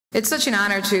It's such an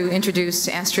honor to introduce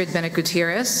Astrid Bennett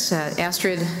Gutierrez.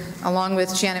 Astrid, along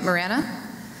with Janet Marana,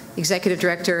 Executive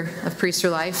Director of Priests for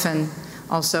Life and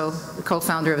also the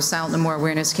co-founder of a Silent No More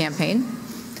Awareness Campaign.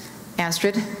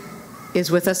 Astrid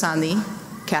is with us on the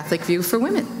Catholic View for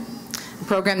Women, a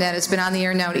program that has been on the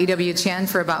air now at EWTN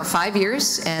for about 5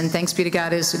 years, and thanks be to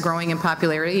God is growing in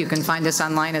popularity. You can find us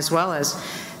online as well as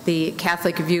the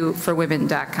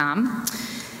CatholicViewForWomen.com.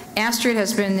 Astrid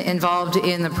has been involved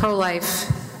in the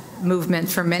pro-life movement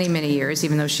for many, many years,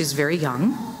 even though she's very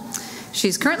young.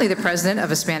 She's currently the president of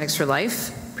Hispanics for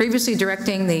Life, previously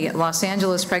directing the Los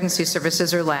Angeles Pregnancy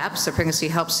Services, or LAPS, a pregnancy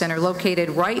help center located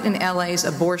right in LA's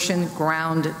abortion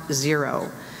ground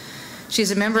zero. She's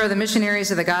a member of the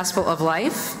Missionaries of the Gospel of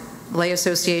Life, Lay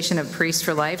Association of Priests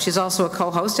for Life. She's also a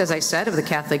co-host, as I said, of the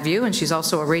Catholic View, and she's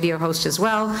also a radio host as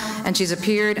well. And she's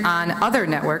appeared on other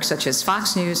networks such as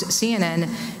Fox News, CNN,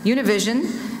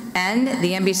 Univision, and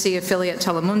the NBC affiliate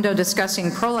Telemundo, discussing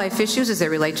pro-life issues as they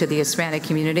relate to the Hispanic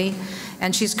community.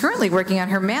 And she's currently working on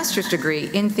her master's degree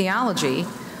in theology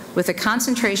with a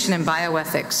concentration in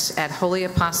bioethics at Holy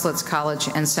Apostolates College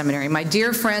and Seminary. My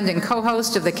dear friend and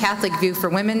co-host of the Catholic View for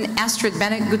Women, Astrid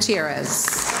Bennett Gutierrez.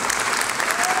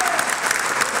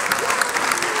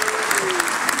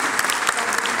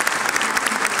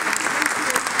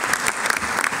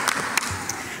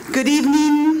 Good evening.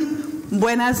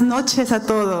 Buenas noches a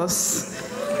todos.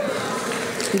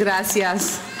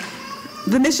 Gracias.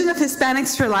 The mission of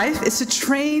Hispanics for Life is to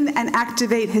train and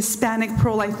activate Hispanic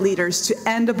pro-life leaders to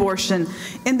end abortion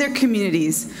in their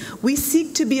communities. We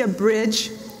seek to be a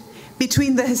bridge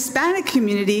between the Hispanic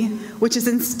community, which is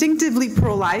instinctively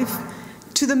pro-life,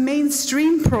 to the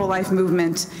mainstream pro-life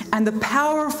movement and the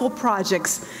powerful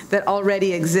projects that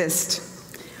already exist.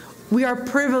 We are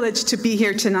privileged to be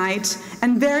here tonight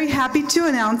and very happy to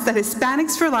announce that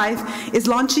Hispanics for Life is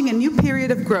launching a new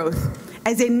period of growth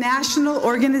as a national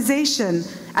organization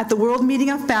at the World Meeting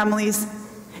of Families,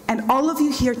 and all of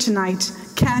you here tonight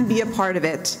can be a part of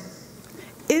it.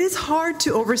 It is hard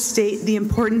to overstate the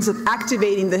importance of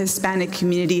activating the Hispanic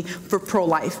community for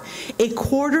pro-life. A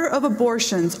quarter of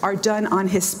abortions are done on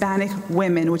Hispanic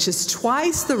women, which is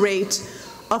twice the rate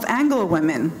of Anglo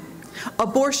women.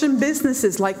 Abortion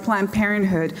businesses like Planned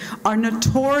Parenthood are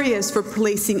notorious for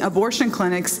placing abortion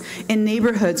clinics in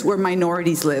neighborhoods where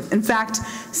minorities live. In fact,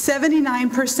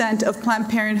 79% of Planned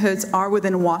Parenthoods are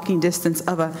within walking distance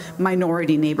of a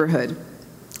minority neighborhood.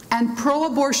 And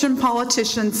pro-abortion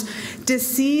politicians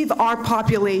deceive our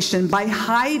population by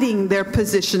hiding their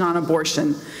position on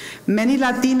abortion. Many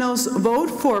Latinos vote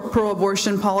for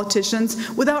pro-abortion politicians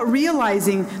without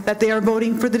realizing that they are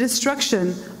voting for the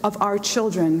destruction of our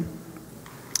children.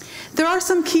 There are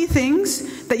some key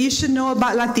things that you should know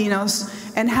about Latinos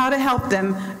and how to help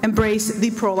them embrace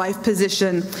the pro-life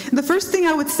position. The first thing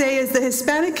I would say is the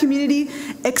Hispanic community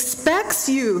expects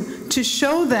you to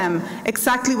show them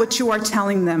exactly what you are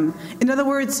telling them. In other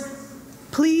words,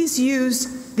 please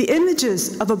use the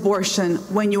images of abortion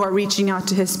when you are reaching out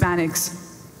to Hispanics.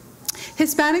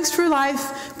 Hispanics for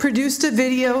Life produced a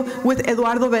video with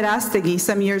Eduardo Verástegui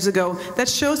some years ago that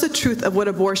shows the truth of what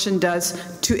abortion does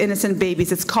to innocent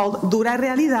babies. It's called Dura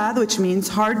Realidad, which means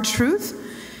hard truth.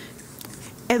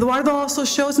 Eduardo also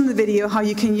shows in the video how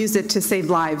you can use it to save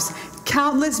lives.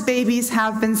 Countless babies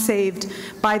have been saved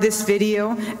by this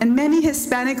video, and many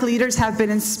Hispanic leaders have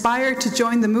been inspired to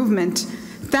join the movement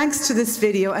thanks to this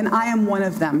video, and I am one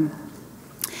of them.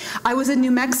 I was in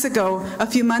New Mexico a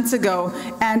few months ago,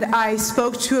 and I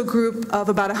spoke to a group of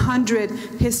about 100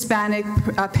 Hispanic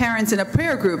parents in a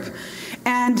prayer group.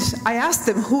 And I asked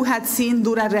them who had seen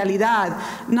Dura Realidad.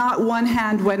 Not one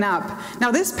hand went up.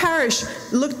 Now, this parish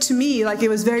looked to me like it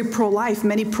was very pro-life,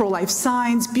 many pro-life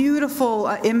signs, beautiful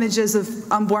images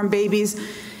of unborn babies,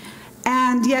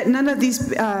 and yet none of these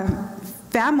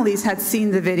families had seen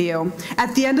the video.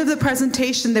 At the end of the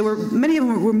presentation, many of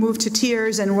them were moved to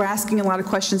tears and were asking a lot of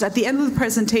questions. At the end of the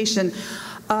presentation,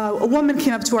 a woman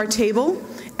came up to our table,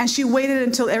 and she waited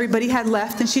until everybody had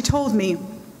left, and she told me,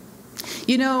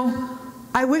 you know,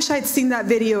 I wish I'd seen that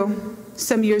video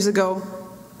some years ago.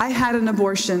 I had an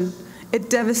abortion. It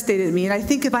devastated me, and I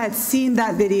think if I had seen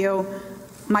that video,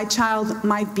 my child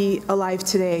might be alive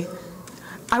today.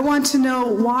 I want to know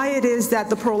why it is that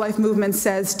the pro-life movement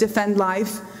says defend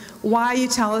life, why you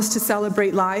tell us to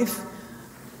celebrate life,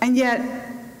 and yet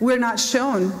we're not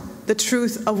shown the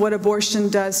truth of what abortion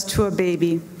does to a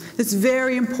baby. It's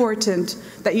very important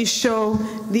that you show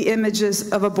the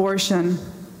images of abortion.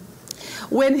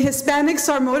 When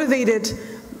Hispanics are motivated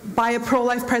by a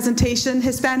pro-life presentation.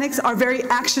 Hispanics are very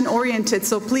action-oriented,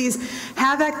 so please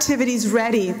have activities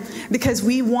ready because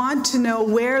we want to know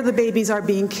where the babies are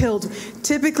being killed.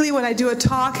 Typically, when I do a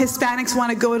talk, Hispanics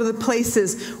want to go to the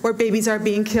places where babies are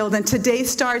being killed, and today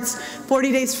starts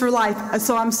 40 Days for Life.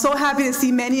 So I'm so happy to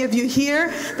see many of you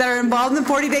here that are involved in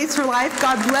 40 Days for Life.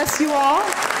 God bless you all.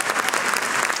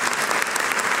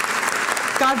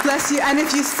 God bless you. And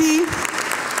if you see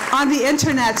on the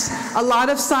internet a lot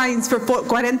of signs for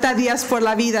 40 Días por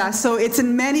la Vida, so it's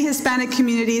in many Hispanic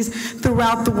communities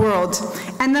throughout the world.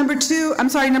 And number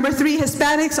three,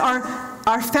 Hispanics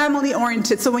are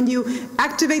family-oriented. So when you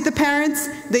activate the parents,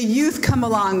 the youth come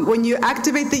along. When you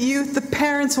activate the youth, the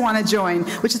parents want to join,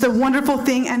 which is a wonderful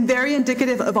thing and very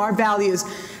indicative of our values.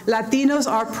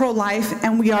 Latinos are pro-life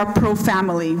and we are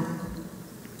pro-family.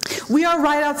 We are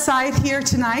right outside here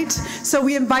tonight, so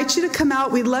we invite you to come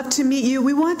out. We'd love to meet you.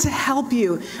 We want to help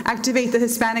you activate the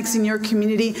Hispanics in your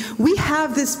community. We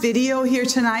have this video here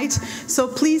tonight, so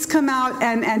please come out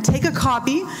and take a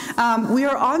copy. We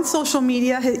are on social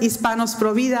media, Hispanos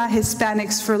Pro Vida,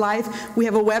 Hispanics for Life. We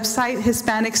have a website,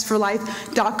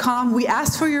 HispanicSforLife.com. We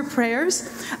ask for your prayers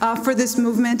for this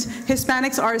movement.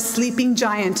 Hispanics are a sleeping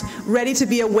giant, ready to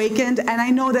be awakened, and I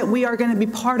know that we are going to be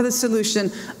part of the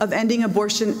solution of ending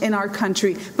abortion in our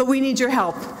country, but we need your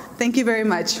help. Thank you very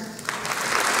much.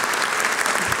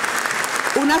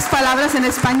 Unas palabras en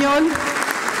español.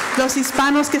 Los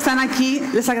hispanos que están aquí,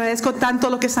 les agradezco tanto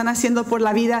lo que están haciendo por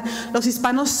la vida. Los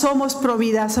hispanos somos pro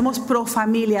vida, somos pro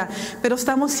familia, pero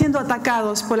estamos siendo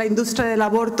atacados por la industria del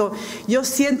aborto. Yo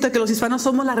siento que los hispanos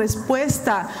somos la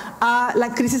respuesta a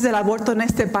la crisis del aborto en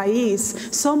este país.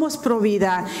 Somos pro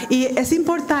vida y es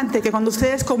importante que cuando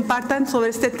ustedes compartan sobre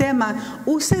este tema,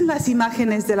 usen las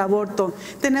imágenes del aborto.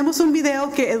 Tenemos un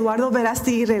video que Eduardo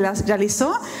Verástegui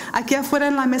realizó aquí afuera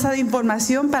en la mesa de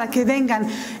información para que vengan.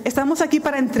 Estamos aquí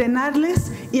para entrenarles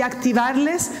y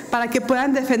activarles para que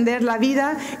puedan defender la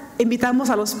vida.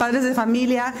 Invitamos a los padres de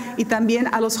familia y también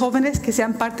a los jóvenes que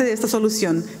sean parte de esta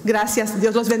solución. Gracias.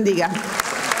 Dios los bendiga.